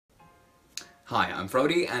Hi, I'm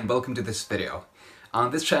Frody and welcome to this video. On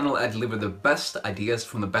this channel I deliver the best ideas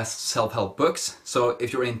from the best self-help books, so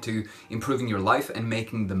if you're into improving your life and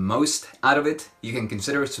making the most out of it, you can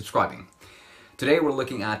consider subscribing. Today we're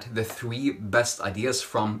looking at the 3 best ideas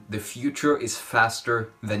from The Future is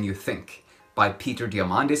Faster Than You Think by Peter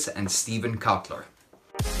Diamandis and Steven Kotler.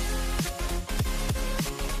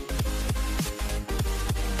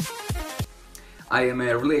 I am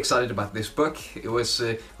really excited about this book. It was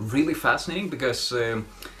really fascinating because in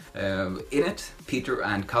it, Peter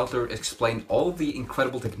and Kotler explain all the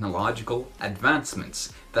incredible technological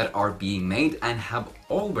advancements that are being made and have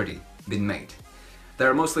already been made.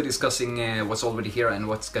 They're mostly discussing what's already here and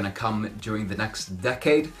what's gonna come during the next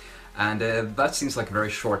decade, and that seems like a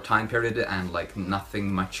very short time period and like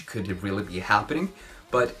nothing much could really be happening,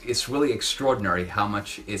 but it's really extraordinary how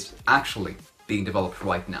much is actually being developed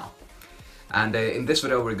right now. And in this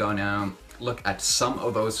video we're gonna look at some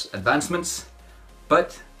of those advancements,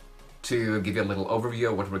 but to give you a little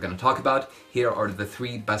overview of what we're gonna talk about, here are the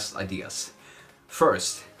 3 best ideas.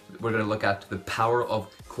 First, we're gonna look at the power of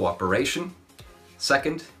cooperation.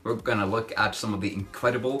 Second, we're gonna look at some of the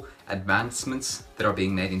incredible advancements that are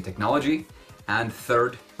being made in technology. And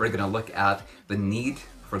third, we're gonna look at the need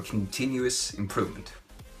for continuous improvement.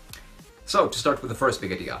 So, to start with the first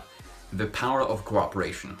big idea, the power of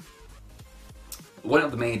cooperation. One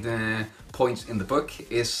of the main points in the book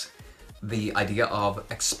is the idea of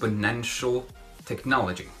exponential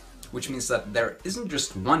technology, which means that there isn't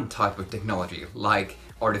just one type of technology, like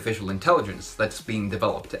artificial intelligence, that's being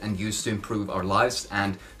developed and used to improve our lives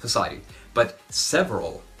and society, but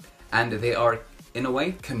several, and they are in a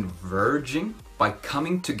way converging by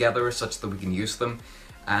coming together such that we can use them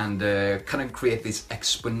and kind of create this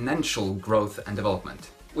exponential growth and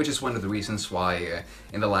development, which is one of the reasons why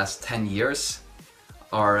in the last 10 years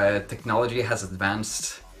our technology has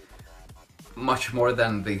advanced much more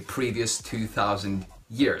than the previous 2000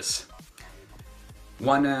 years.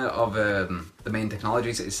 One of the main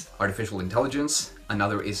technologies is artificial intelligence,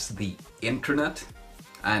 another is the internet,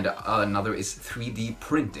 and another is 3D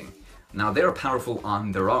printing. Now they're powerful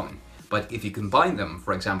on their own, but if you combine them,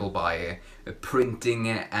 for example by printing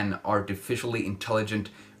an artificially intelligent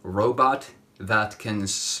robot that can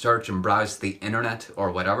search and browse the internet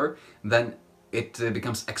or whatever, then it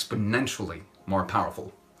becomes exponentially more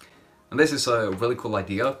powerful. And this is a really cool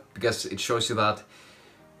idea because it shows you that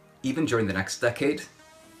even during the next decade,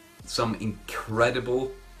 some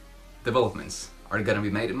incredible developments are going to be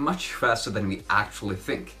made much faster than we actually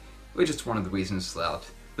think, which is one of the reasons that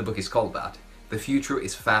the book is called that. The future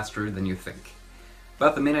is faster than you think.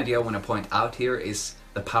 But the main idea I want to point out here is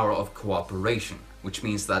the power of cooperation, which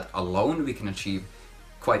means that alone we can achieve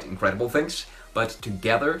quite incredible things, but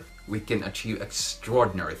together we can achieve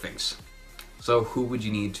extraordinary things. So who would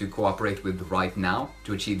you need to cooperate with right now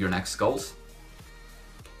to achieve your next goals?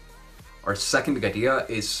 Our second big idea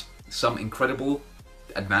is some incredible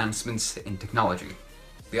advancements in technology.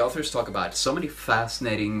 The authors talk about so many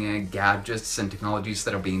fascinating gadgets and technologies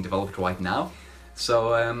that are being developed right now.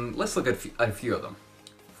 So let's look at a few of them.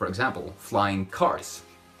 For example, flying cars.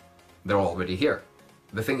 They're already here.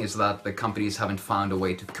 The thing is that the companies haven't found a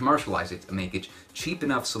way to commercialize it and make it cheap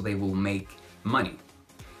enough so they will make money.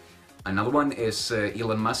 Another one is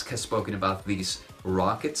Elon Musk has spoken about these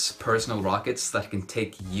rockets, personal rockets that can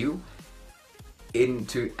take you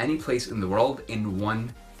into any place in the world in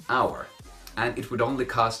 1 hour. And it would only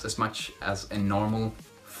cost as much as a normal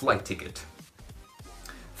flight ticket.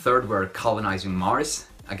 Third, we're colonizing Mars.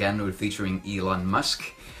 Again, we're featuring Elon Musk.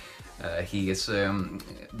 He is,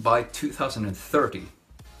 by 2030,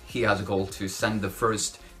 he has a goal to send the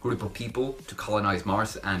first group of people to colonize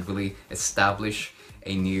Mars and really establish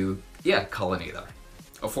a new colony there.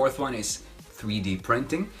 A fourth one is 3D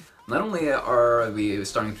printing. Not only are we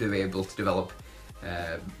starting to be able to develop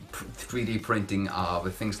 3D printing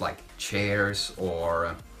of things like chairs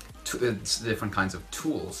or different kinds of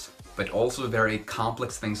tools, but also very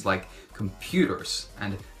complex things like computers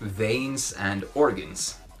and veins and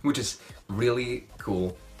organs, which is really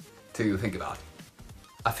cool to think about.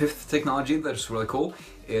 A fifth technology that's really cool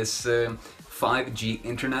is 5G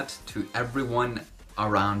internet to everyone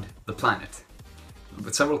around the planet.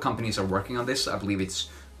 But several companies are working on this. I believe it's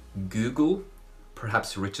Google,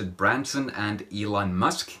 perhaps Richard Branson and Elon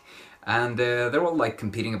Musk, and they're all like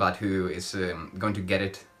competing about who is going to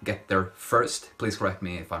get there first. Please correct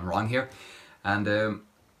me if I'm wrong here. And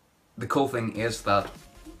the cool thing is that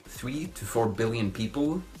 3 to 4 billion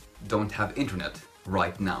people don't have internet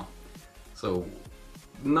right now. So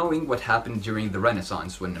knowing what happened during the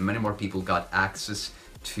Renaissance when many more people got access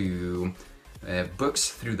to books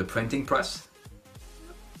through the printing press,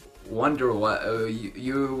 wonder what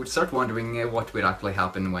you would start wondering what would actually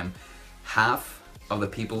happen when half of the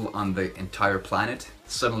people on the entire planet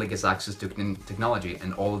suddenly gets access to technology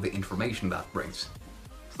and all of the information that brings.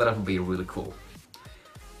 So that would be really cool.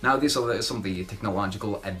 Now these are some of the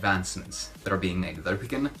technological advancements that are being made that we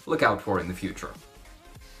can look out for in the future.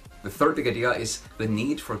 The third big idea is the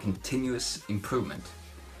need for continuous improvement.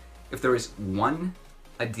 If there is one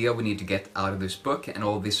idea we need to get out of this book and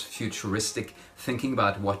all this futuristic thinking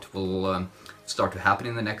about what will start to happen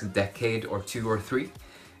in the next decade or 2 or 3,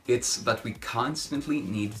 it's that we constantly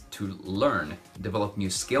need to learn, develop new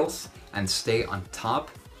skills, and stay on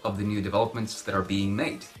top of the new developments that are being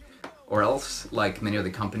made. Or else, like many of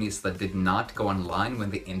the companies that did not go online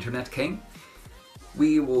when the internet came,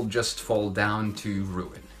 we will just fall down to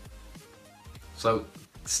ruin. So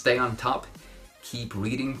stay on top, keep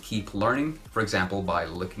reading, keep learning, for example by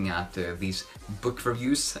looking at these book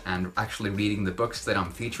reviews and actually reading the books that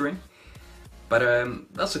I'm featuring. But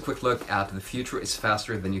that's a quick look at The Future is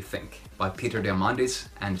Faster Than You Think by Peter Diamandis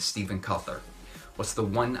and Stephen Kotler. What's the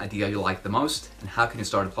one idea you like the most, and how can you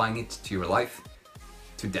start applying it to your life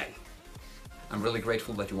today? I'm really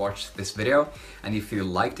grateful that you watched this video, and if you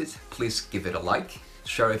liked it, please give it a like,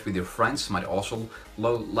 share it with your friends who might also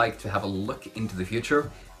like to have a look into the future,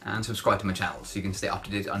 and subscribe to my channel so you can stay up to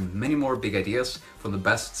date on many more big ideas from the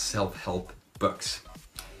best self-help books.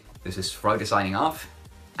 This is Friday signing off,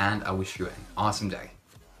 and I wish you an awesome day.